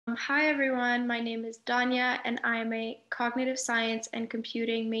Hi everyone, my name is Danya and I'm a cognitive science and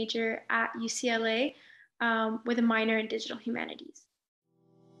computing major at UCLA with a minor in digital humanities.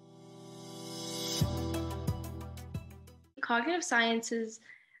 Cognitive science is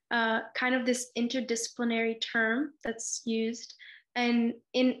kind of this interdisciplinary term that's used. And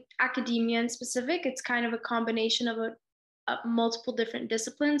in academia in specific, it's kind of a combination of multiple different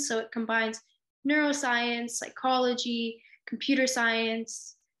disciplines. So it combines neuroscience, psychology, computer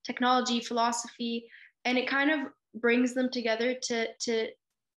science, technology, philosophy, and it kind of brings them together to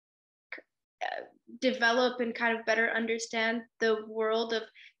develop and kind of better understand the world of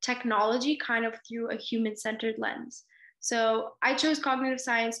technology kind of through a human-centered lens. So I chose cognitive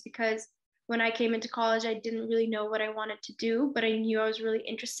science because when I came into college, I didn't really know what I wanted to do, but I knew I was really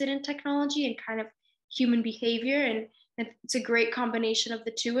interested in technology and kind of human behavior. And it's a great combination of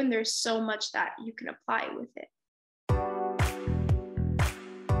the two, and there's so much that you can apply with it.